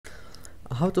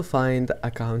How to find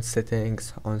account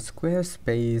settings on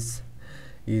Squarespace,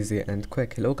 easy and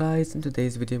quick. Hello guys, in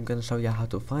today's video I'm gonna show you how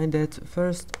to find it.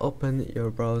 First, open your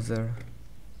browser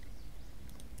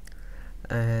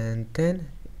and then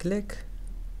click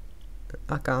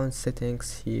account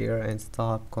settings here in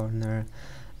top corner,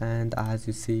 and as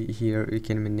you see here you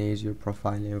can manage your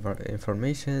profile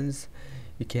informations.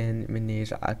 You can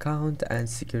manage account and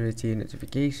security,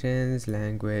 notifications,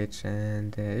 language,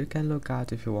 and you can log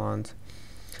out if you want.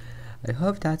 I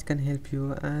hope that can help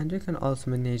you, and you can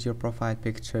also manage your profile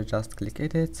picture. Just click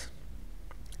edit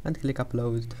and click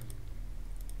upload,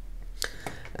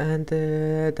 and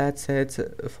that's it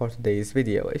for today's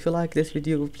video. If you like this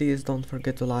video, please don't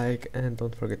forget to like and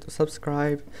don't forget to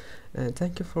subscribe, and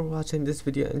thank you for watching this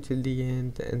video until the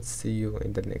end, and see you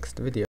in the next video.